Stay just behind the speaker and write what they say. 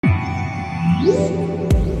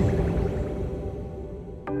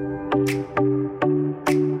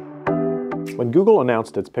When Google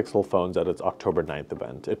announced its Pixel phones at its October 9th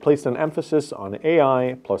event, it placed an emphasis on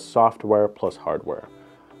AI plus software plus hardware.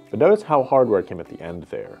 But notice how hardware came at the end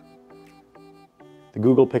there. The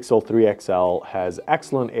Google Pixel 3 XL has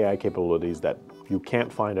excellent AI capabilities that you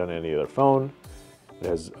can't find on any other phone. It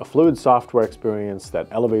has a fluid software experience that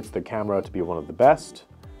elevates the camera to be one of the best,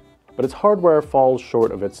 but its hardware falls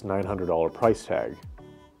short of its $900 price tag.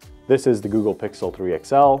 This is the Google Pixel 3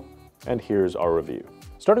 XL, and here's our review.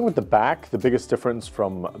 Starting with the back, the biggest difference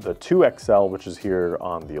from the 2 XL, which is here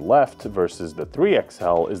on the left, versus the 3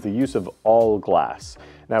 XL is the use of all glass.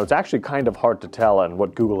 Now, it's actually kind of hard to tell, and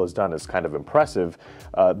what Google has done is kind of impressive.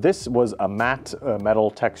 This was a matte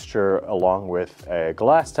metal texture along with a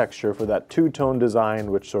glass texture for that two-tone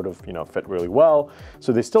design, which sort of, fit really well.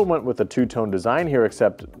 So they still went with a two-tone design here,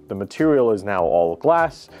 except the material is now all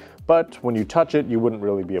glass. But when you touch it, you wouldn't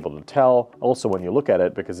really be able to tell. Also, when you look at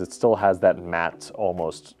it, because it still has that matte,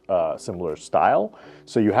 almost similar style.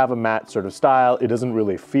 So you have a matte sort of style. It doesn't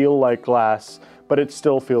really feel like glass, but it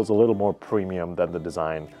still feels a little more premium than the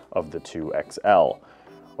design of the 2 XL.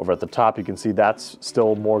 Over at the top, you can see that's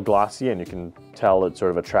still more glossy, and you can tell it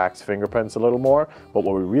sort of attracts fingerprints a little more. But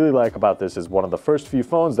what we really like about this is one of the first few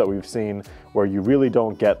phones that we've seen where you really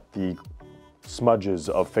don't get the smudges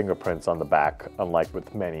of fingerprints on the back, unlike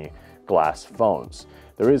with many glass phones.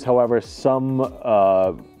 There is, however, some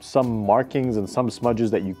markings and some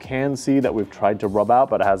smudges that you can see that we've tried to rub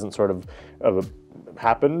out, but it hasn't sort of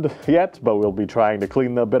happened yet, but we'll be trying to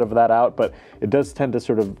clean a bit of that out. But it does tend to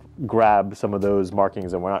sort of grab some of those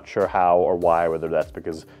markings, and we're not sure how or why, whether that's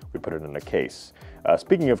because we put it in a case.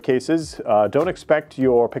 Speaking of cases, don't expect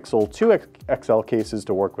your Pixel 2 XL cases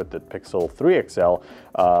to work with the Pixel 3 XL,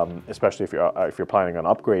 especially if you're planning on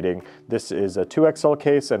upgrading. This is a 2 XL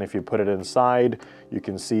case, and if you put it inside, you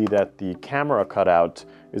can see that the camera cutout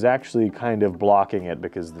is actually kind of blocking it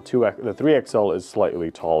because the 3 XL is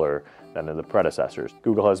slightly taller than in the predecessors.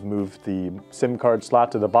 Google has moved the SIM card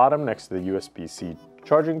slot to the bottom next to the USB-C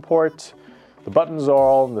charging port. The buttons are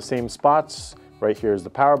all in the same spots. Right here is the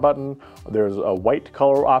power button. There's a white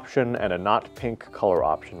color option and a not pink color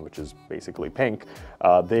option, which is basically pink.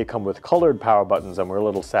 They come with colored power buttons, and we're a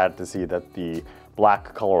little sad to see that the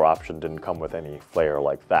black color option didn't come with any flair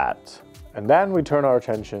like that. And then we turn our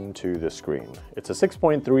attention to the screen. It's a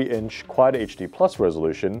 6.3-inch Quad HD Plus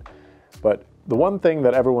resolution, but the one thing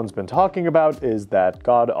that everyone's been talking about is that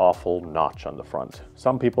god-awful notch on the front.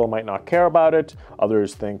 Some people might not care about it,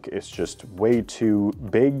 others think it's just way too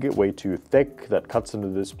big, way too thick, that cuts into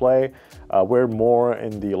the display. We're more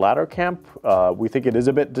in the latter camp. We think it is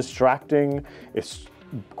a bit distracting. It's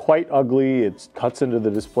quite ugly, it cuts into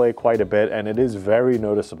the display quite a bit, and it is very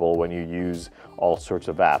noticeable when you use all sorts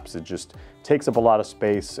of apps. It just takes up a lot of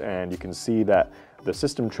space, and you can see that the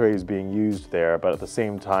system tray is being used there, but at the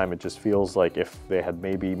same time, it just feels like if they had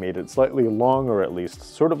maybe made it slightly longer, at least,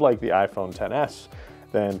 sort of like the iPhone XS,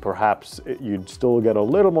 then perhaps you'd still get a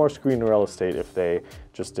little more screen real estate if they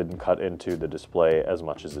just didn't cut into the display as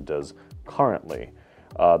much as it does currently.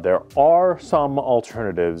 There are some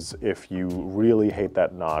alternatives if you really hate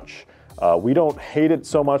that notch. We don't hate it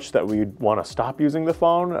so much that we'd want to stop using the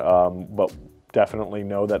phone, but definitely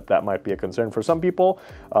know that that might be a concern for some people.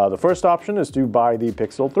 The first option is to buy the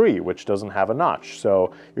Pixel 3, which doesn't have a notch.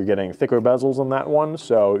 So you're getting thicker bezels on that one,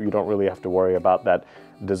 so you don't really have to worry about that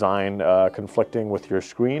design conflicting with your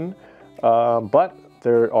screen. But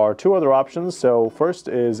there are two other options. So first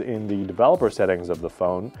is in the developer settings of the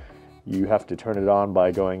phone. You have to turn it on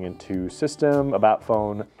by going into System, About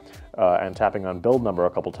Phone, and tapping on build number a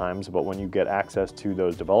couple times. But when you get access to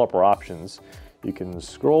those developer options, you can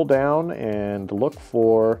scroll down and look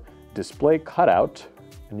for Display Cutout,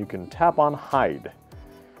 and you can tap on Hide.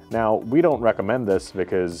 Now, we don't recommend this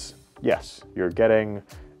because, yes, you're getting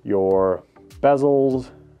your bezels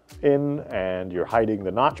in and you're hiding the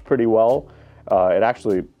notch pretty well. It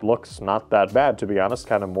actually looks not that bad, to be honest,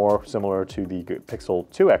 kind of more similar to the Pixel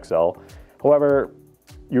 2 XL. However,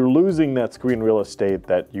 you're losing that screen real estate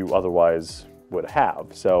that you otherwise would have.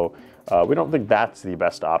 So we don't think that's the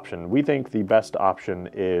best option. We think the best option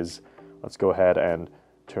is, let's go ahead and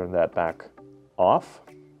turn that back off.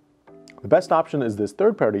 The best option is this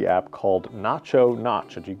third-party app called Nacho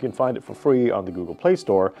Notch, and you can find it for free on the Google Play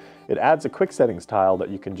Store. It adds a quick settings tile that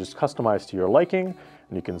you can just customize to your liking,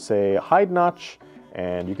 and you can say hide notch,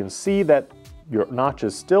 and you can see that your notch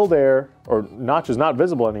is still there, or notch is not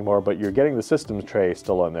visible anymore, but you're getting the systems tray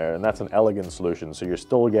still in there, and that's an elegant solution. So you're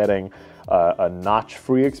still getting a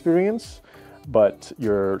notch-free experience. but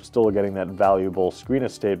you're still getting that valuable screen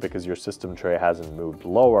estate because your system tray hasn't moved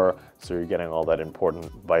lower, so you're getting all that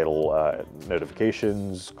important vital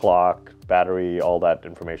notifications, clock, battery, all that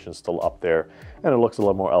information still up there, and it looks a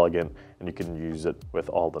little more elegant, and you can use it with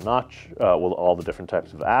all the with all the different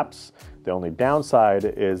types of apps. The only downside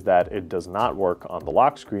is that it does not work on the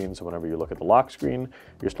lock screen, so whenever you look at the lock screen,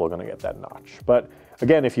 you're still going to get that notch. But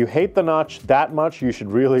again, if you hate the notch that much, you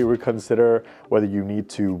should really reconsider whether you need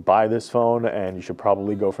to buy this phone, and you should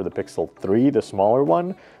probably go for the Pixel 3, the smaller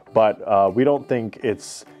one. But we don't think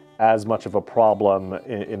it's as much of a problem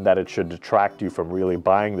in that it should detract you from really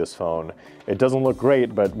buying this phone. It doesn't look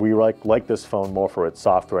great, but we like this phone more for its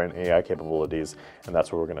software and AI capabilities, and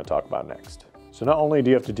that's what we're going to talk about next. So not only do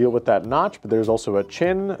you have to deal with that notch, but there's also a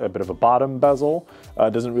chin, a bit of a bottom bezel.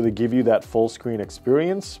 It doesn't really give you that full screen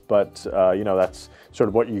experience, but you know, that's sort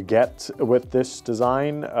of what you get with this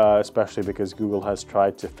design, especially because Google has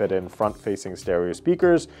tried to fit in front-facing stereo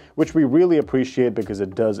speakers, which we really appreciate because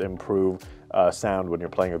it does improve sound when you're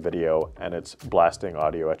playing a video and it's blasting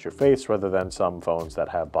audio at your face, rather than some phones that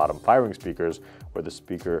have bottom firing speakers where the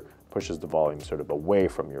speaker pushes the volume sort of away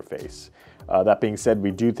from your face. That being said,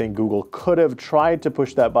 we do think Google could have tried to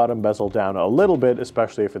push that bottom bezel down a little bit,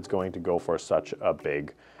 especially if it's going to go for such a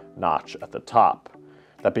big notch at the top.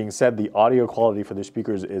 That being said, the audio quality for the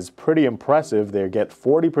speakers is pretty impressive. They get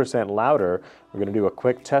 40% louder. We're going to do a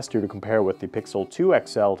quick test here to compare with the Pixel 2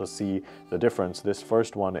 XL to see the difference. This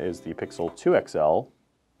first one is the Pixel 2 XL.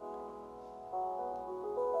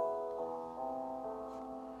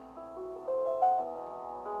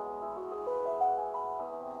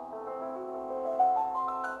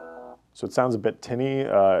 So it sounds a bit tinny.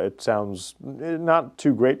 It sounds not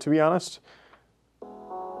too great, to be honest.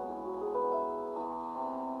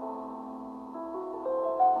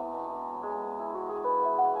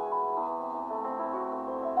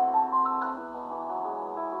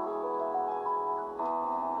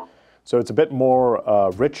 So it's a bit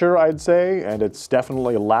more richer, I'd say, and it's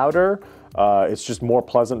definitely louder. It's just more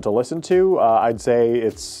pleasant to listen to. I'd say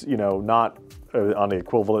it's, you know, not on the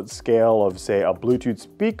equivalent scale of, say, a Bluetooth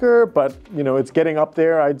speaker, but, you know, it's getting up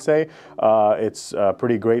there, I'd say. It's a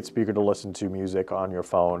pretty great speaker to listen to music on your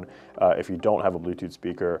phone if you don't have a Bluetooth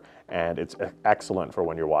speaker, and it's excellent for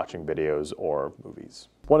when you're watching videos or movies.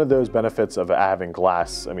 One of those benefits of having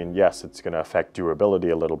glass, I mean, yes, it's going to affect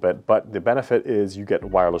durability a little bit, but the benefit is you get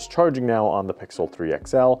wireless charging now on the Pixel 3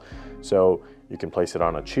 XL, so you can place it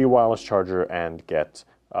on a Qi wireless charger and get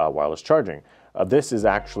wireless charging. This is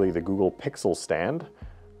actually the Google Pixel stand.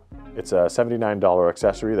 It's a $79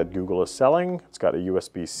 accessory that Google is selling. It's got a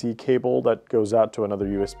USB-C cable that goes out to another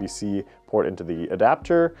USB-C port into the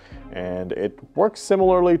adapter, and it works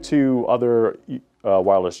similarly to other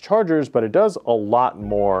wireless chargers, but it does a lot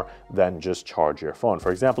more than just charge your phone.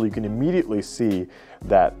 For example, you can immediately see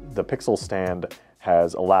that the Pixel stand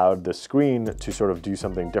has allowed the screen to sort of do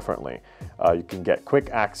something differently. You can get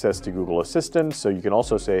quick access to Google Assistant, so you can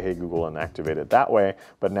also say, hey Google, and activate it that way,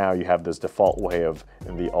 but now you have this default way of,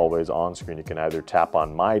 in the always on screen, you can either tap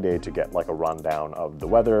on My Day to get like a rundown of the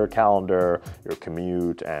weather, calendar, your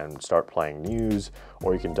commute, and start playing news,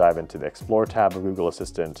 or you can dive into the Explore tab of Google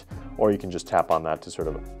Assistant, or you can just tap on that to sort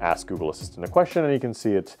of ask Google Assistant a question, and you can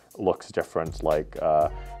see it looks different, like,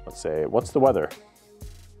 let's say, what's the weather?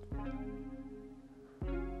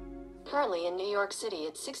 Currently in New York City,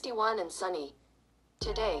 it's 61 and sunny.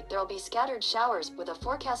 Today, there'll be scattered showers with a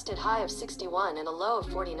forecasted high of 61 and a low of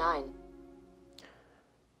 49.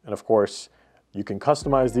 And of course, you can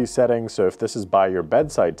customize these settings. So if this is by your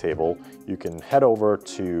bedside table, you can head over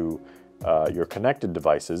to your connected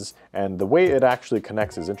devices, and the way it actually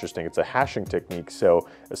connects is interesting. It's a hashing technique. So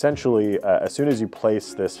essentially, as soon as you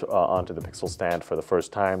place this onto the Pixel stand for the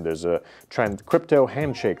first time, there's a crypto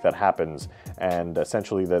handshake that happens, and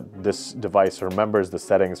essentially this device remembers the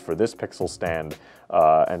settings for this Pixel stand.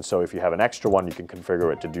 And so if you have an extra one, you can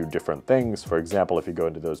configure it to do different things. For example, if you go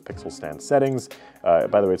into those Pixel stand settings,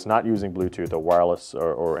 by the way, it's not using Bluetooth or wireless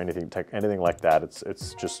or anything like that.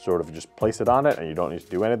 It's just sort of just place it on it, and you don't need to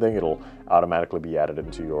do anything. It'll automatically be added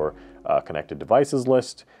into your connected devices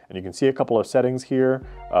list. And you can see a couple of settings here.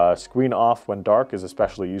 Screen off when dark is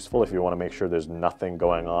especially useful if you want to make sure there's nothing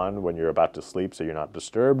going on when you're about to sleep so you're not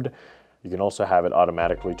disturbed. You can also have it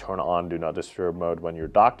automatically turn on Do Not Disturb mode when you're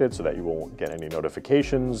docked so that you won't get any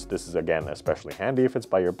notifications. This is, again, especially handy if it's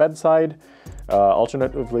by your bedside.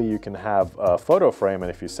 Alternatively, you can have a photo frame,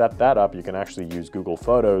 and if you set that up, you can actually use Google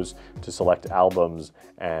Photos to select albums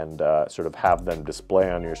and sort of have them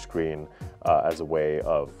display on your screen as a way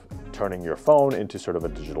of turning your phone into sort of a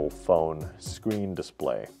digital phone screen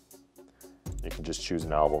display. You can just choose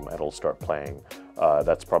an album and it'll start playing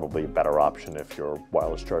that's probably a better option if your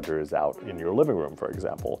wireless charger is out in your living room, for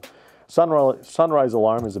example. Sunrise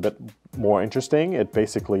alarm is a bit more interesting. It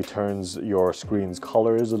basically turns your screen's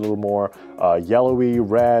colors a little more yellowy,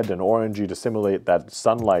 red, and orangey to simulate that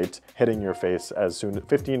sunlight hitting your face as soon as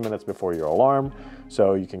 15 minutes before your alarm.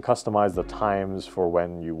 So you can customize the times for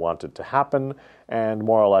when you want it to happen, and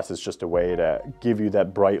more or less it's just a way to give you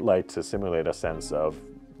that bright light to simulate a sense of,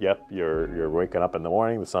 yep, you're waking up in the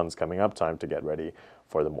morning, the sun's coming up, time to get ready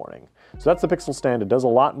for the morning. So that's the Pixel Stand. It does a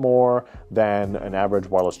lot more than an average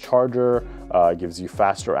wireless charger, gives you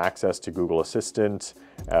faster access to Google Assistant,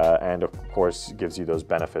 and of course gives you those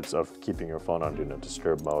benefits of keeping your phone on Do Not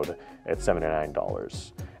Disturb mode at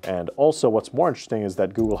 $79. And also what's more interesting is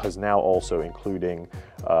that Google has now also including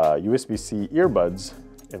USB-C earbuds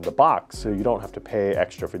in the box, so you don't have to pay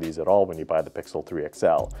extra for these at all when you buy the Pixel 3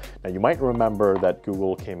 XL. Now you might remember that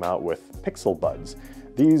Google came out with Pixel Buds.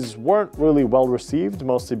 These weren't really well received,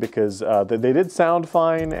 mostly because they did sound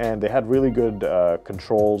fine and they had really good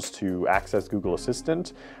controls to access Google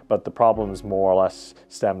Assistant, but the problems more or less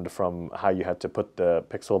stemmed from how you had to put the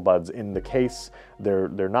Pixel Buds in the case. They're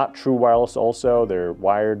not true wireless also, they're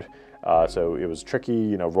wired. So it was tricky,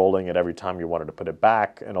 you know, rolling it every time you wanted to put it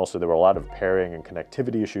back, and also there were a lot of pairing and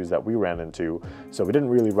connectivity issues that we ran into, so we didn't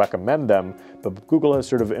really recommend them, but Google has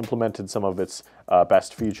sort of implemented some of its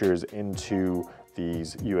best features into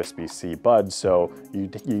these USB-C buds. So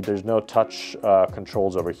there's no touch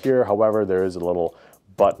controls over here. However, there is a little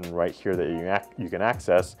button right here that you can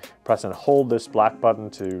access. Press and hold this black button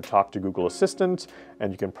to talk to Google Assistant,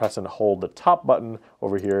 and you can press and hold the top button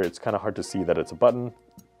over here. It's kind of hard to see that it's a button,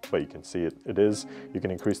 but you can see it is. You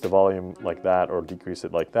can increase the volume like that or decrease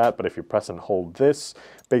it like that, but if you press and hold this,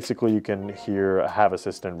 basically you can have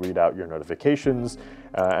Assistant read out your notifications,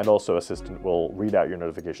 and also Assistant will read out your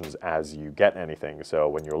notifications as you get anything. So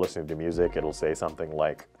when you're listening to music, it'll say something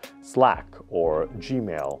like Slack or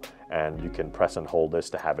Gmail, and you can press and hold this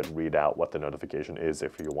to have it read out what the notification is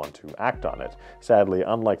if you want to act on it. Sadly,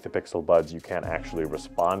 unlike the Pixel Buds, you can't actually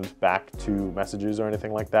respond back to messages or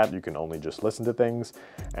anything like that. You can only just listen to things.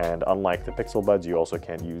 And unlike the Pixel Buds, you also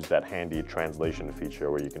can't use that handy translation feature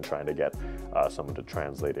where you can try to get someone to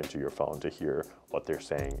translate into your phone to hear what they're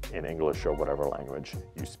saying in English or whatever language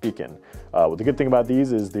you speak in. Well, the good thing about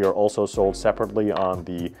these is they are also sold separately on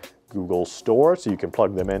the Google Store, so you can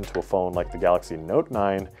plug them into a phone like the Galaxy Note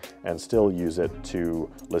 9 and still use it to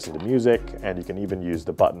listen to music, and you can even use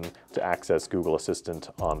the button to access Google Assistant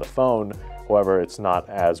on the phone. However, it's not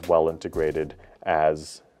as well integrated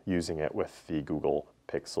as using it with the Google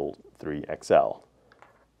Pixel 3 XL.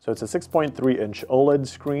 So it's a 6.3-inch OLED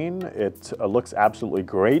screen. It looks absolutely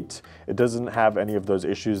great. It doesn't have any of those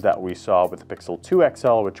issues that we saw with the Pixel 2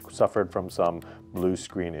 XL, which suffered from some blue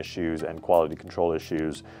screen issues and quality control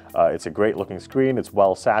issues. It's a great looking screen. It's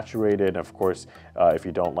well saturated. And of course, if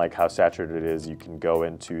you don't like how saturated it is, you can go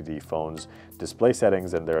into the phone's display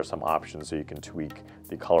settings, and there are some options so you can tweak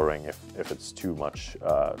the coloring if it's too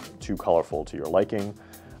colorful to your liking.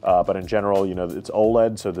 But in general, you know, it's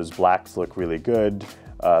OLED, so those blacks look really good.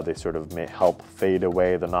 They sort of may help fade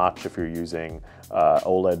away the notch if you're using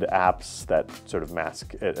OLED apps that sort of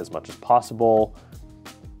mask it as much as possible.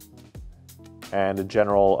 And in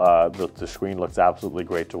general, the screen looks absolutely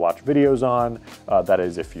great to watch videos on. That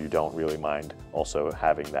is if you don't really mind also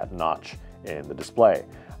having that notch in the display.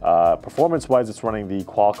 Performance-wise, it's running the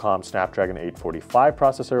Qualcomm Snapdragon 845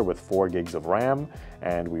 processor with 4 gigs of RAM,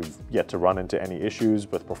 and we've yet to run into any issues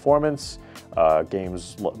with performance.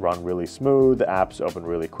 Games run really smooth, apps open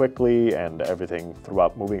really quickly, and everything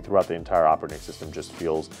moving throughout the entire operating system just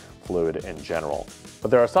feels fluid in general.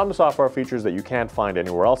 But there are some software features that you can't find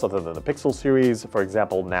anywhere else other than the Pixel series. For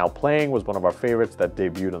example, Now Playing was one of our favorites that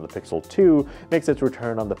debuted on the Pixel 2, makes its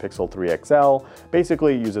return on the Pixel 3 XL.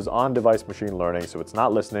 Basically, it uses on-device machine learning, so it's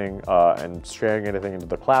not listening and sharing anything into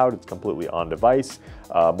the cloud. It's completely on-device.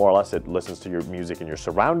 More or less, it listens to your music in your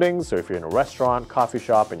surroundings. So if you're in a restaurant, coffee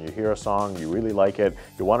shop, and you hear a song, you really like it,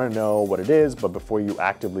 you want to know what it is, but before you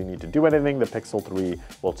actively need to do anything, the Pixel 3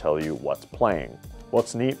 will tell you what's playing.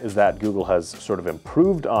 What's neat is that Google has sort of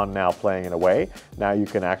improved on Now Playing in a way. Now you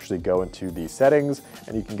can actually go into the settings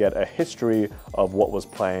and you can get a history of what was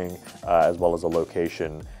playing as well as a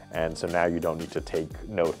location. And so now you don't need to take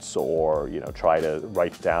notes or try to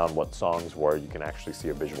write down what songs were. You can actually see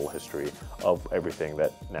a visual history of everything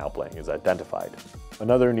that Now Playing is identified.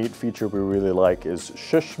 Another neat feature we really like is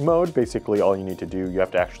shush mode. Basically, all you need to do, you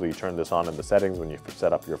have to actually turn this on in the settings when you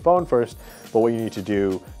set up your phone first, but what you need to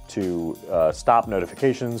do to stop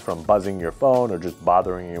notifications from buzzing your phone or just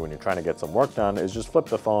bothering you when you're trying to get some work done is just flip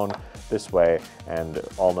the phone this way, and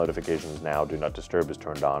all notifications now do not disturb is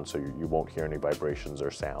turned on, so you won't hear any vibrations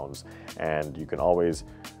or sounds, and you can always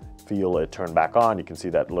feel it turn back on. You can see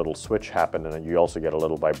that little switch happen, and then you also get a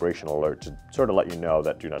little vibration alert to sort of let you know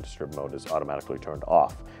that do not disturb mode is automatically turned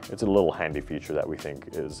off. It's a little handy feature that we think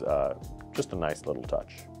is just a nice little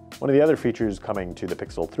touch. One of the other features coming to the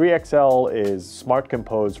Pixel 3 XL is Smart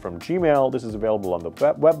Compose from Gmail. This is available on the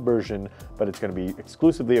web version, but it's going to be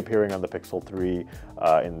exclusively appearing on the Pixel 3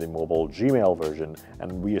 in the mobile Gmail version,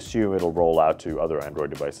 and we assume it'll roll out to other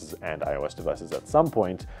Android devices and iOS devices at some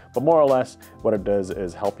point. But more or less, what it does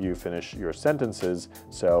is help you finish your sentences.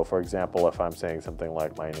 So for example, if I'm saying something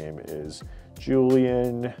like, my name is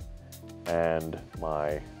Julian and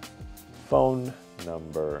my phone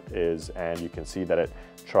number is, and you can see that it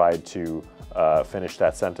tried to finish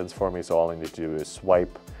that sentence for me, so all I need to do is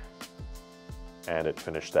swipe and it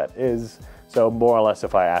finished that is. So more or less,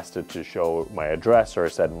 if I asked it to show my address or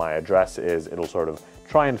said my address is, it'll sort of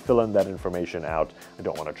try and fill in that information out. I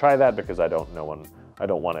don't want to try that because I don't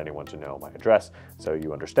want anyone to know my address, so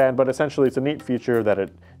you understand. But essentially, it's a neat feature that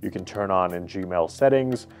you can turn on in Gmail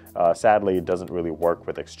settings. Sadly, it doesn't really work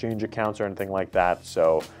with Exchange accounts or anything like that,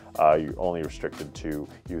 so you're only restricted to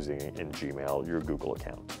using in Gmail your Google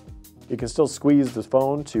account. You can still squeeze the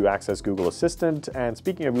phone to access Google Assistant, and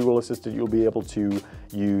speaking of Google Assistant, you'll be able to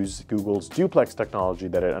use Google's duplex technology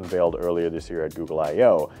that it unveiled earlier this year at Google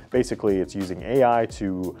I/O. Basically, it's using AI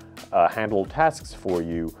to handle tasks for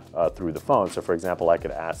you through the phone. So for example, I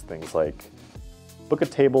could ask things like, book a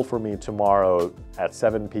table for me tomorrow at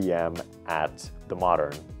 7 p.m. at the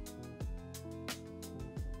Modern.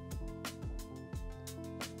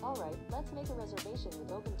 All right, let's make a reservation with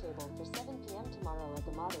OpenTable for 7 p.m. tomorrow at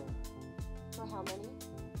the Modern. For how many?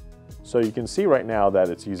 So you can see right now that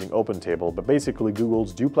it's using OpenTable, but basically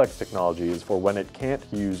Google's duplex technology is for when it can't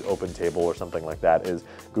use OpenTable or something like that, is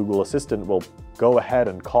Google Assistant will go ahead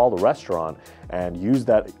and call the restaurant and use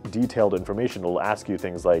that detailed information. It'll ask you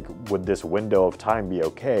things like, would this window of time be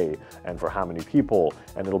okay, and for how many people?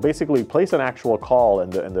 And it'll basically place an actual call,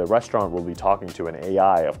 and the restaurant will be talking to an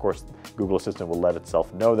AI. Of course, Google Assistant will let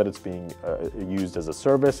itself know that it's being used as a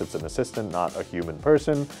service. It's an assistant, not a human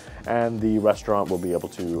person. And the restaurant will be able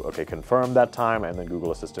to, confirm that time, and then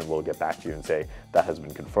Google Assistant will get back to you and say, that has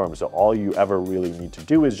been confirmed. So all you ever really need to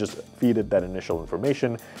do is just feed it that initial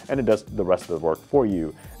information, and it does the rest of the work for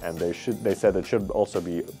you. And they said it should also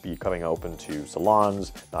be coming open to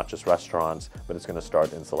salons, not just restaurants, but it's going to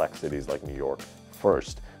start in select cities like New York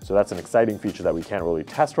first. So that's an exciting feature that we can't really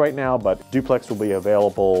test right now, but duplex will be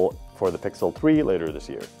available for the Pixel 3 later this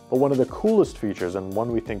year. But one of the coolest features, and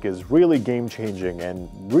one we think is really game-changing and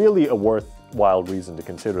really a worthwhile reason to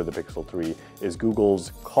consider the Pixel 3, is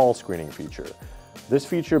Google's call screening feature. This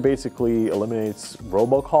feature basically eliminates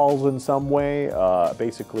robocalls in some way.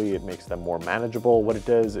 Basically, it makes them more manageable. What it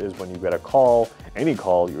does is when you get a call, any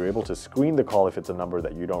call, you're able to screen the call if it's a number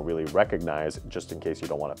that you don't really recognize, just in case you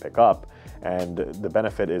don't want to pick up. And the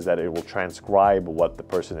benefit is that it will transcribe what the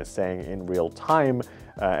person is saying in real time,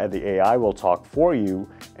 and the AI will talk for you,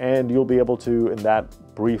 and you'll be able to, in that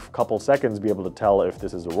brief couple seconds, be able to tell if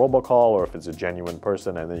this is a robocall or if it's a genuine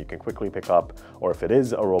person, and then you can quickly pick up. Or if it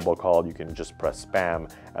is a robocall, you can just press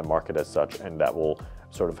spam and mark it as such, and that will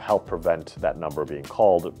sort of help prevent that number being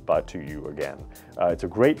called to you again. It's a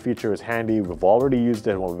great feature, it's handy. We've already used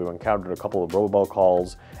it when we've encountered a couple of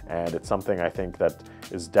robocalls, and it's something I think that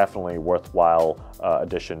is definitely a worthwhile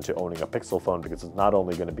addition to owning a Pixel phone, because it's not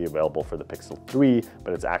only going to be available for the Pixel 3,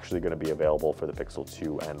 but it's actually going to be available for the Pixel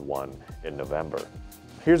 2 and 1 in November.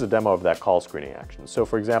 Here's a demo of that call screening action. So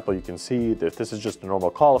for example, you can see that if this is just a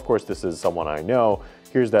normal call, of course this is someone I know.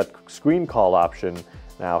 Here's that screen call option.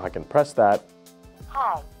 Now I can press that.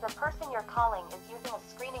 Hi, the person you're calling is using a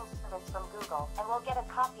screening service from Google and will get a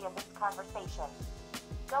copy of this conversation.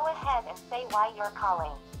 Go ahead and say why you're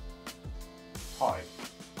calling. Hi,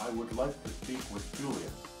 I would like to speak with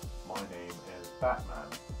Julian. My name is Batman,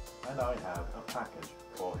 and I have a package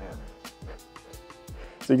for him.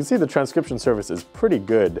 So you can see the transcription service is pretty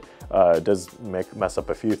good. It does mess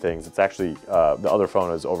up a few things. It's actually, the other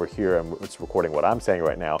phone is over here and it's recording what I'm saying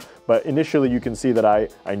right now. But initially you can see that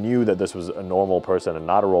I knew that this was a normal person and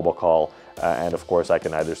not a robocall. And of course I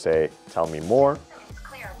can either say, tell me more. It's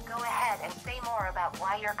clear. Go ahead and say more about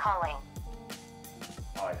why you're calling.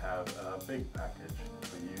 I have a big package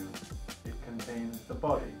for you. It contains the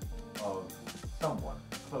body of someone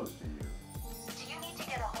close to you. Do you need to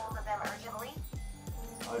get a hold of them urgently?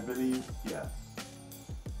 I believe yes.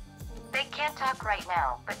 They can't talk right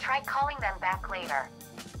now, but try calling them back later.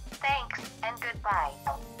 Thanks, and goodbye.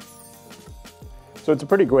 So it's a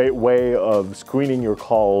pretty great way of screening your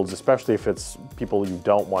calls, especially if it's people you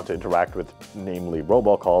don't want to interact with, namely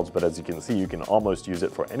robocalls, but as you can see, you can almost use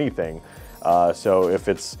it for anything. So if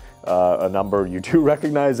it's a number you do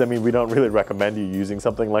recognize, I mean, we don't really recommend you using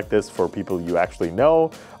something like this for people you actually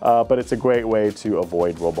know, but it's a great way to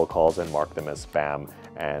avoid robocalls and mark them as spam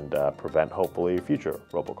and prevent, hopefully, future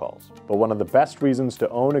robocalls. But one of the best reasons to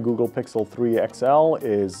own a Google Pixel 3 XL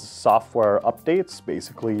is software updates.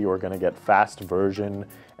 Basically, you're going to get fast version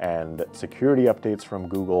and security updates from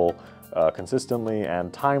Google consistently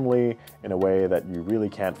and timely in a way that you really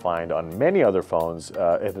can't find on many other phones.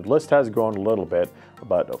 The list has grown a little bit,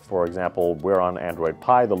 but for example, we're on Android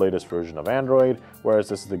Pie, the latest version of Android, whereas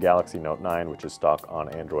this is the Galaxy Note 9, which is stock on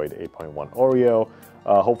Android 8.1 Oreo.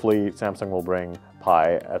 Hopefully, Samsung will bring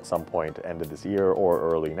Pie at some point end of this year or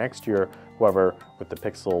early next year. However, with the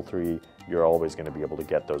Pixel 3, you're always going to be able to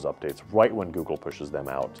get those updates right when Google pushes them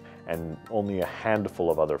out. And only a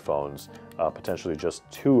handful of other phones, potentially just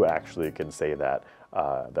 2 actually, can say that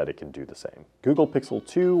it can do the same. Google Pixel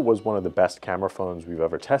 2 was one of the best camera phones we've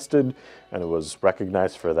ever tested, and it was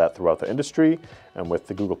recognized for that throughout the industry. And with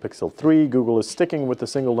the Google Pixel 3, Google is sticking with the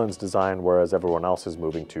single lens design, whereas everyone else is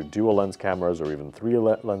moving to dual lens cameras or even 3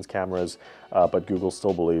 lens cameras. But Google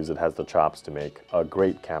still believes it has the chops to make a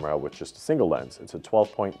great camera with just a single lens. It's a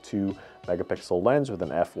 12.2 megapixel lens with an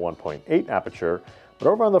f1.8 aperture. But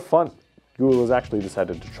over on the front, Google has actually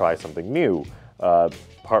decided to try something new.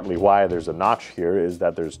 Partly why there's a notch here is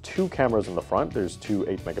that there's 2 cameras in the front. There's 2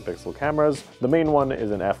 8-megapixel cameras. The main one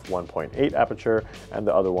is an f1.8 aperture, and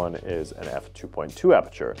the other one is an f2.2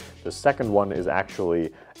 aperture. The second one is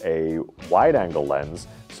actually a wide-angle lens,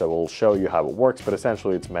 so we'll show you how it works, but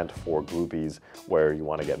essentially it's meant for groupies where you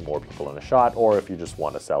want to get more people in a shot, or if you just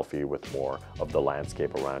want a selfie with more of the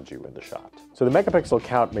landscape around you in the shot. So the megapixel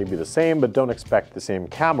count may be the same, but don't expect the same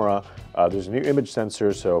camera. There's a new image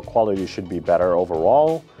sensor, so quality should be better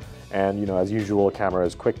overall. And as usual, the camera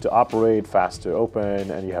is quick to operate, fast to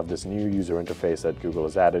open, and you have this new user interface that Google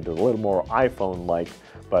has added, a little more iPhone-like,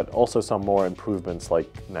 but also some more improvements, like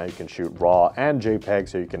now you can shoot RAW and JPEG,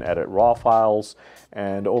 so you can edit RAW files.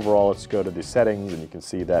 And overall, let's go to the settings, and you can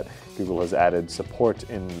see that Google has added support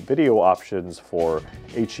in video options for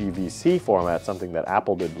HEVC format, something that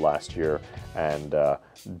Apple did last year, and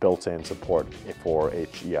built-in support for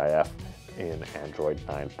HEIF in Android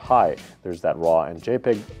 9 Pie. There's that RAW and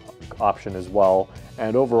JPEG option as well,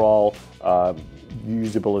 and overall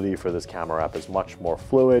usability for this camera app is much more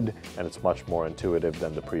fluid and it's much more intuitive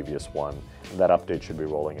than the previous one, and that update should be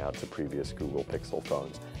rolling out to previous Google Pixel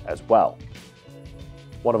phones as well.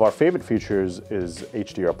 One of our favorite features is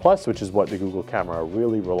HDR+, which is what the Google camera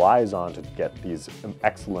really relies on to get these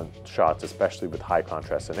excellent shots, especially with high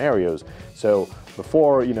contrast scenarios. So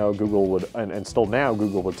before, Google would, and still now,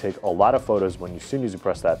 Google would take a lot of photos as soon as you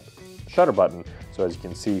press that shutter button. So as you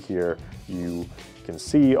can see here, you can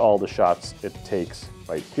see all the shots it takes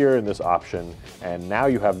right here in this option. And now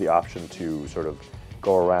you have the option to sort of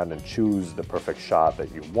go around and choose the perfect shot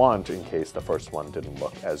that you want in case the first one didn't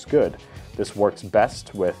look as good. This works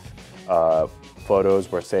best with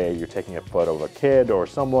photos where, say, you're taking a photo of a kid or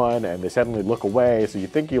someone and they suddenly look away, so you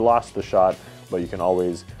think you lost the shot, but you can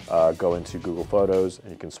always go into Google Photos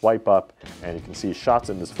and you can swipe up and you can see shots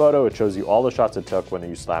in this photo. It shows you all the shots it took when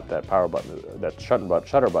you slap that power button, that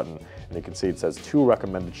shutter button, and you can see it says 2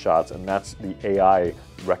 recommended shots, and that's the AI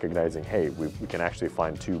recognizing, hey, we can actually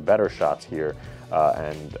find 2 better shots here,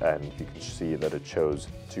 and you can see that it shows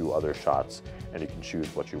 2 other shots, and you can choose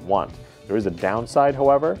what you want. There is a downside,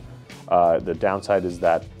 however. The downside is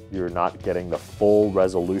that you're not getting the full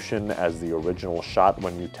resolution as the original shot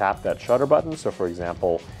when you tap that shutter button. So for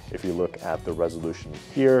example, if you look at the resolution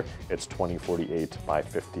here, it's 2048 by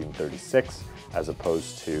 1536, as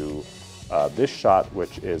opposed to this shot,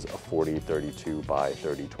 which is a 4032 by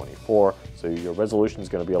 3024. So your resolution is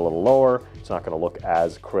going to be a little lower. It's not going to look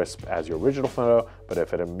as crisp as your original photo, but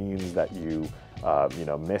if it means that you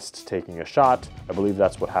missed taking a shot, I believe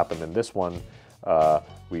that's what happened in this one.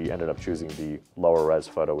 We ended up choosing the lower res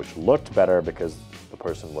photo, which looked better because the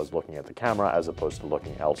person was looking at the camera as opposed to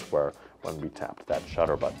looking elsewhere when we tapped that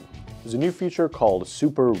shutter button. There's a new feature called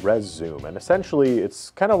Super Res Zoom, and essentially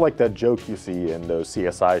it's kind of like that joke you see in those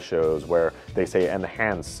CSI shows where they say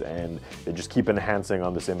enhance and they just keep enhancing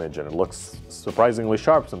on this image and it looks surprisingly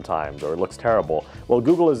sharp sometimes, or it looks terrible. Well,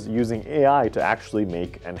 Google is using AI to actually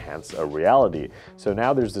make enhance a reality. So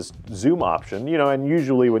now there's this zoom option, and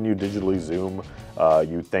usually when you digitally zoom,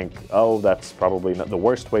 you think, oh, that's probably not the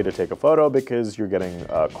worst way to take a photo because you're getting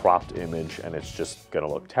a cropped image and it's just going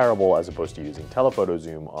to look terrible, as opposed to using telephoto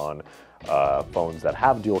zoom on phones that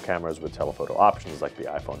have dual cameras with telephoto options like the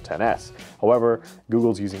iPhone XS. However,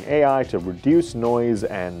 Google's using AI to reduce noise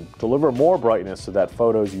and deliver more brightness so that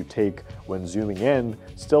photos you take when zooming in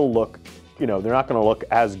still look, they're not going to look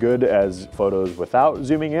as good as photos without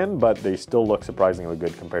zooming in, but they still look surprisingly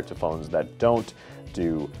good compared to phones that don't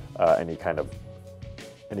do any kind of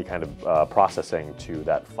processing to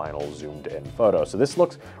that final zoomed in photo. So this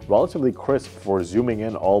looks relatively crisp for zooming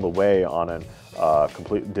in all the way on a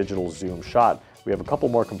complete digital zoom shot. We have a couple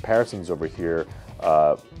more comparisons over here.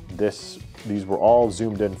 These were all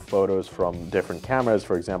zoomed in photos from different cameras.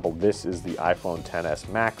 For example, this is the iPhone XS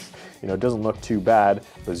Max. It doesn't look too bad,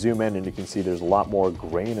 but zoom in and you can see there's a lot more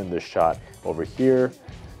grain in this shot over here.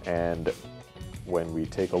 And when we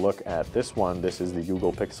take a look at this one, this is the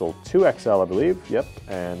Google Pixel 2 XL, I believe. Yep,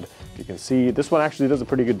 and you can see this one actually does a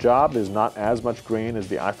pretty good job. There's not as much grain as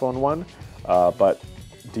the iPhone one, but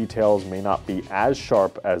details may not be as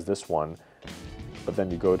sharp as this one. But then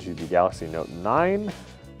you go to the Galaxy Note 9,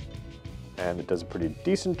 and it does a pretty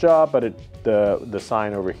decent job, but the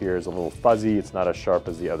sign over here is a little fuzzy. It's not as sharp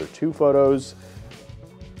as the other two photos.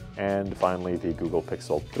 And finally, the Google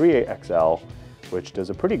Pixel 3 XL, which does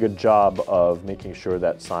a pretty good job of making sure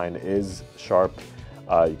that sign is sharp.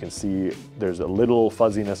 You can see there's a little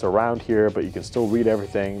fuzziness around here, but you can still read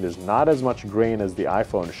everything. There's not as much grain as the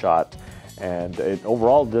iPhone shot, and it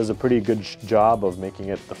overall does a pretty good job of making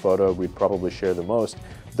it the photo we'd probably share the most,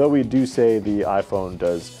 though we do say the iPhone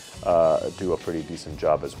does do a pretty decent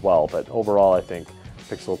job as well. But overall, I think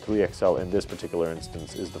Pixel 3 XL in this particular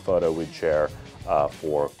instance is the photo we'd share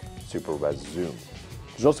for Super Res Zoom.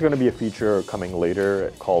 There's also going to be a feature coming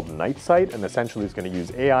later called Night Sight, and essentially it's going to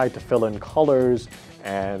use AI to fill in colors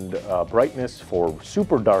and brightness for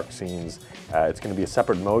super dark scenes. It's going to be a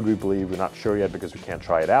separate mode, we believe. We're not sure yet because we can't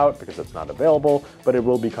try it out because it's not available, but it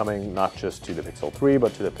will be coming not just to the Pixel 3,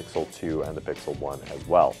 but to the Pixel 2 and the Pixel 1 as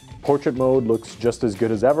well. Portrait mode looks just as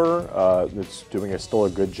good as ever. It's doing still a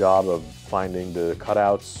good job of finding the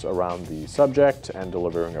cutouts around the subject and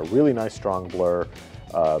delivering a really nice strong blur.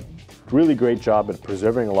 Really great job at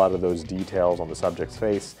preserving a lot of those details on the subject's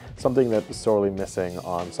face, something that is sorely missing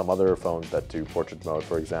on some other phones that do portrait mode.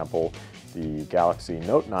 For example, the Galaxy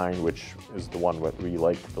Note 9, which is the one that we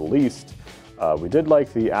liked the least. We did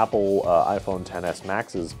like the Apple iPhone XS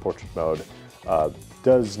Max's portrait mode.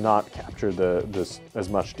 Does not capture as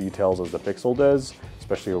much details as the Pixel does,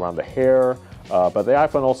 especially around the hair. But the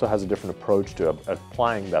iPhone also has a different approach to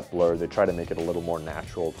applying that blur. They try to make it a little more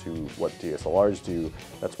natural to what DSLRs do.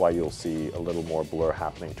 That's why you'll see a little more blur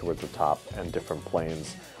happening towards the top and different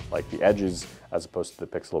planes like the edges, as opposed to the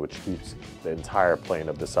Pixel, which keeps the entire plane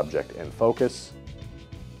of the subject in focus.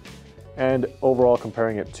 And overall,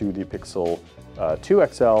 comparing it to the Pixel 2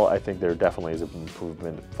 XL, I think there definitely is an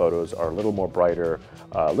improvement. Photos are a little more brighter,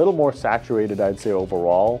 a little more saturated, I'd say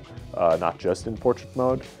overall, not just in portrait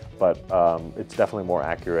mode, but it's definitely more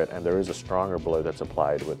accurate, and there is a stronger blur that's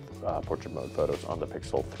applied with portrait mode photos on the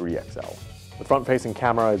Pixel 3 XL. The front-facing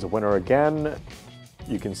camera is a winner again.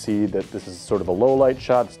 You can see that this is sort of a low light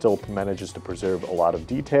shot, still manages to preserve a lot of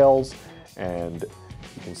details, and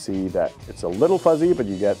you can see that it's a little fuzzy, but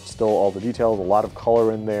you get still all the details, a lot of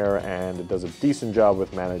color in there, and it does a decent job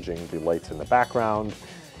with managing the lights in the background.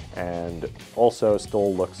 And also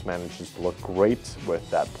still manages to look great with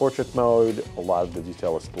that portrait mode. A lot of the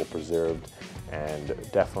detail is still preserved, and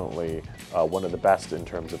definitely one of the best in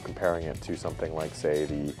terms of comparing it to something like, say,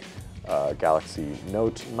 the Galaxy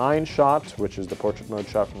Note 9 shot, which is the portrait mode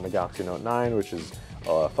shot from the Galaxy Note 9, which is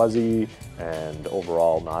fuzzy and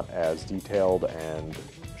overall not as detailed and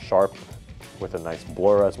sharp with a nice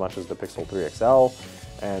blur as much as the Pixel 3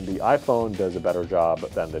 XL. And the iPhone does a better job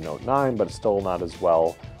than the Note 9, but it's still not as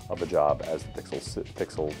well of a job as the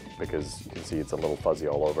Pixel, because you can see it's a little fuzzy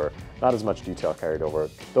all over. Not as much detail carried over,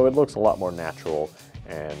 though it looks a lot more natural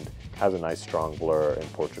and has a nice strong blur in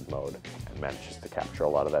portrait mode and manages to capture a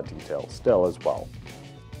lot of that detail still as well.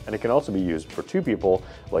 And it can also be used for two people.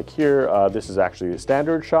 Like here, this is actually a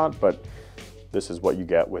standard shot, but this is what you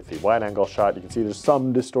get with the wide-angle shot. You can see there's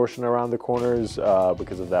some distortion around the corners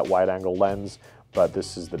because of that wide-angle lens, but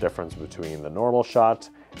this is the difference between the normal shot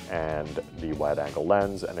and the wide-angle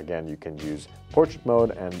lens. And again, you can use portrait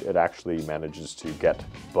mode, and it actually manages to get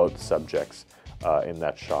both subjects in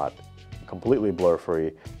that shot completely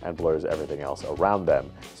blur-free and blurs everything else around them.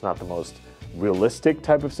 It's not the most realistic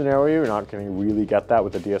type of scenario. You're not going to really get that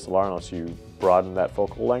with the DSLR unless you broaden that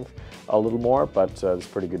focal length a little more, but it's a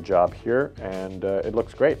pretty good job here, and it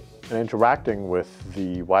looks great. And interacting with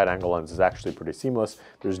the wide-angle lens is actually pretty seamless.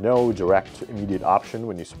 There's no direct immediate option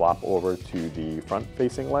when you swap over to the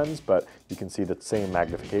front-facing lens, but you can see the same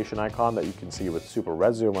magnification icon that you can see with super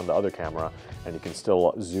res zoom on the other camera, and you can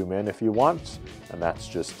still zoom in if you want, and that's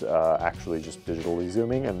just actually just digitally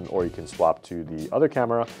zooming, or you can swap to the other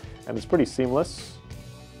camera, and it's pretty seamless.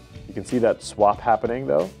 You can see that swap happening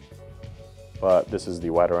though. But this is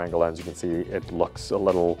the wider angle lens. You can see it looks a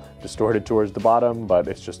little distorted towards the bottom, but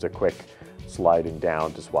it's just a quick sliding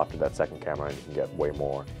down to swap to that second camera, and you can get way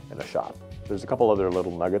more in a shot. There's a couple other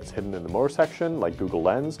little nuggets hidden in the more section, like Google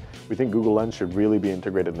Lens. We think Google Lens should really be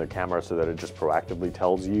integrated in the camera so that it just proactively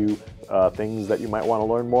tells you things that you might want to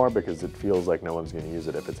learn more, because it feels like no one's going to use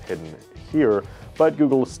it if it's hidden here. But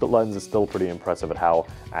Google Lens is still pretty impressive at how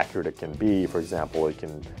accurate it can be. For example, you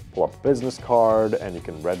can pull up a business card and you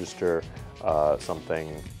can register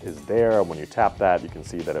something is there. When you tap that, you can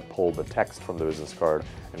see that it pulled the text from the business card,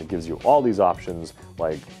 and it gives you all these options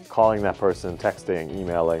like calling that person, texting,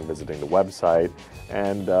 emailing, visiting the website,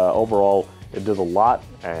 and overall it does a lot,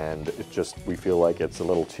 and we feel like it's a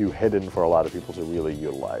little too hidden for a lot of people to really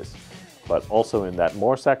utilize. But also in that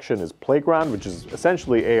more section is Playground, which is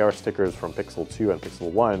essentially AR stickers from Pixel 2 and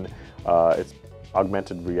Pixel 1. It's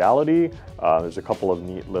augmented reality. There's a couple of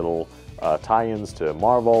neat little tie-ins to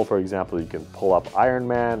Marvel. For example, you can pull up Iron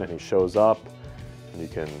Man and he shows up, and you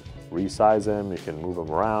can resize him, you can move him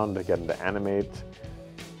around, get him to animate.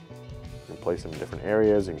 You can place him in different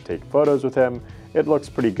areas, you can take photos with him. It looks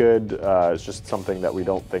pretty good. It's just something that we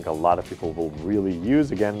don't think a lot of people will really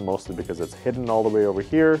use, again, mostly because it's hidden all the way over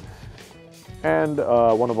here. And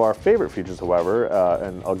one of our favorite features, however,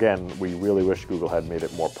 and again, we really wish Google had made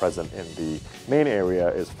it more present in the main area,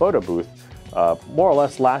 is Photo Booth. More or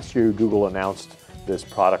less last year, Google announced this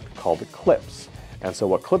product called Clips. And so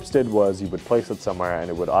what Clips did was you would place it somewhere and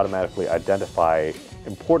it would automatically identify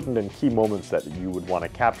important and key moments that you would want to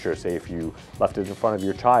capture. Say if you left it in front of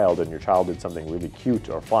your child and your child did something really cute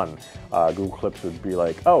or fun, Google Clips would be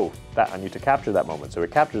like, oh, I need to capture that moment. So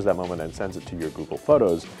it captures that moment and sends it to your Google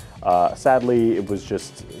Photos. Sadly, it was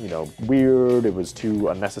just, weird. It was too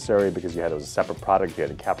unnecessary because it was a separate product you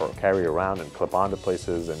had to carry around and clip onto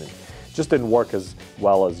places, and it just didn't work as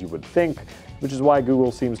well as you would think, which is why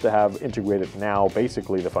Google seems to have integrated now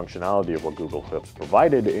basically the functionality of what Google Clips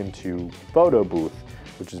provided into Photo Booth,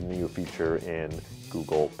 which is a new feature in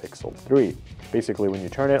Google Pixel 3. Basically, when you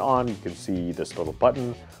turn it on, you can see this little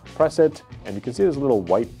button, press it, and you can see this little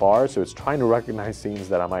white bar, so it's trying to recognize scenes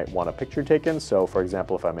that I might want a picture taken. So for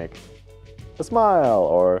example, if I make a smile,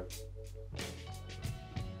 or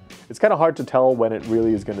it's kind of hard to tell when it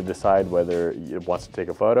really is going to decide whether it wants to take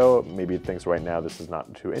a photo. Maybe it thinks right now this is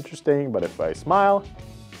not too interesting, but if I smile,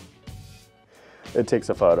 it takes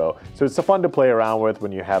a photo. So it's fun to play around with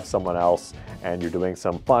when you have someone else and you're doing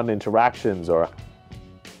some fun interactions, or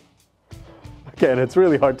again, it's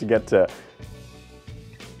really hard to get to,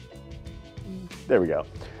 there we go.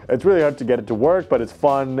 It's really hard to get it to work, but it's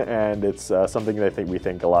fun, and it's something that we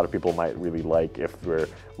think a lot of people might really like if we're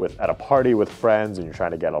at a party with friends and you're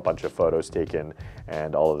trying to get a bunch of photos taken,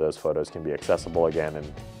 and all of those photos can be accessible again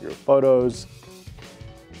in your photos,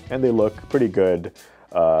 and they look pretty good.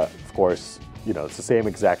 Of course, it's the same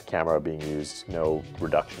exact camera being used, no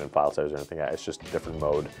reduction in file size or anything. It's just a different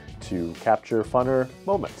mode to capture funner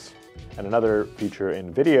moments. And another feature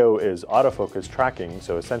in video is autofocus tracking.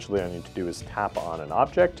 So essentially all you need to do is tap on an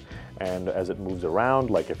object, and as it moves around,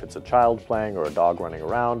 like if it's a child playing or a dog running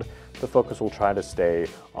around, the focus will try to stay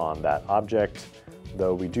on that object.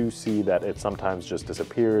 Though we do see that it sometimes just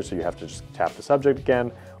disappears, so you have to just tap the subject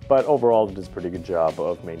again. But overall, it does a pretty good job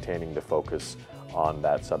of maintaining the focus on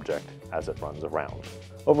that subject as it runs around.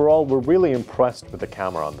 Overall, we're really impressed with the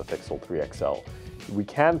camera on the Pixel 3 XL. We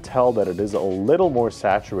can tell that it is a little more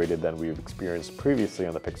saturated than we've experienced previously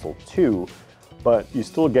on the Pixel 2, but you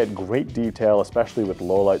still get great detail, especially with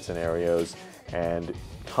low light scenarios, and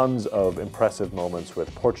tons of impressive moments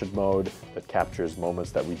with portrait mode that captures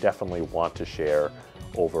moments that we definitely want to share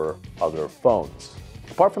over other phones.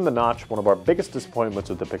 Apart from the notch, one of our biggest disappointments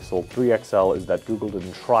with the Pixel 3 XL is that Google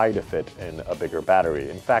didn't try to fit in a bigger battery.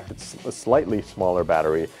 In fact, it's a slightly smaller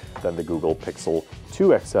battery than the Google Pixel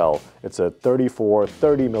 2 XL. It's a 30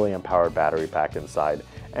 milliamp hour battery pack inside,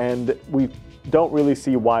 and we don't really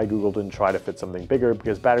see why Google didn't try to fit something bigger,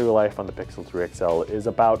 because battery life on the Pixel 3 XL is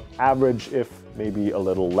about average, if maybe a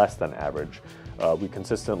little less than average. We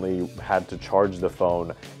consistently had to charge the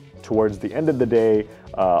phone towards the end of the day,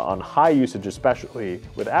 on high usage especially.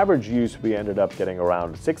 With average use, we ended up getting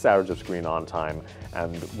around 6 hours of screen on time,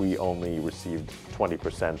 and we only received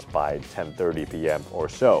 20% by 10:30 p.m. or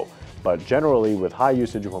so. But generally, with high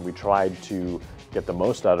usage, when we tried to get the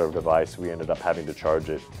most out of a device, we ended up having to charge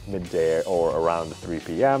it midday or around 3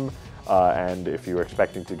 p.m. And if you're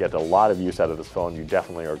expecting to get a lot of use out of this phone, you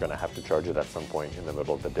definitely are going to have to charge it at some point in the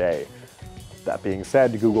middle of the day. That being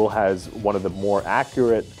said, Google has one of the more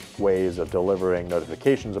accurate ways of delivering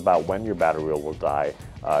notifications about when your battery will die.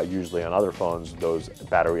 Usually on other phones, those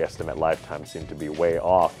battery estimate lifetimes seem to be way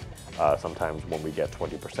off. Sometimes when we get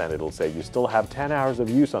 20%, it'll say you still have 10 hours of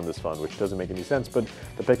use on this phone, which doesn't make any sense, but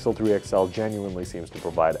the Pixel 3 XL genuinely seems to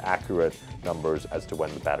provide accurate numbers as to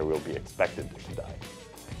when the battery will be expected to die.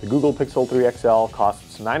 The Google Pixel 3 XL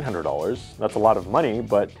costs $900. That's a lot of money,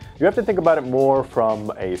 but you have to think about it more from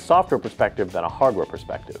a software perspective than a hardware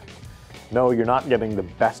perspective. No, you're not getting the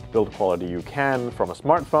best build quality you can from a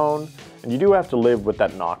smartphone, and you do have to live with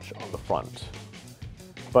that notch on the front.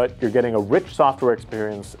 But you're getting a rich software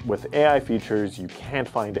experience with AI features you can't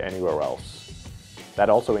find anywhere else. That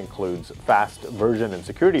also includes fast version and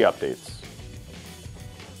security updates.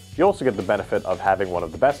 You also get the benefit of having one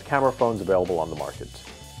of the best camera phones available on the market.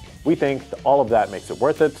 We think that all of that makes it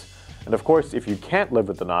worth it, and of course, if you can't live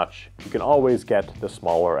with the notch, you can always get the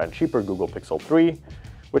smaller and cheaper Google Pixel 3,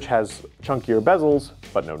 which has chunkier bezels,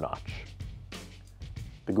 but no notch.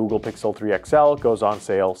 The Google Pixel 3 XL goes on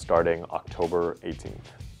sale starting October 18th.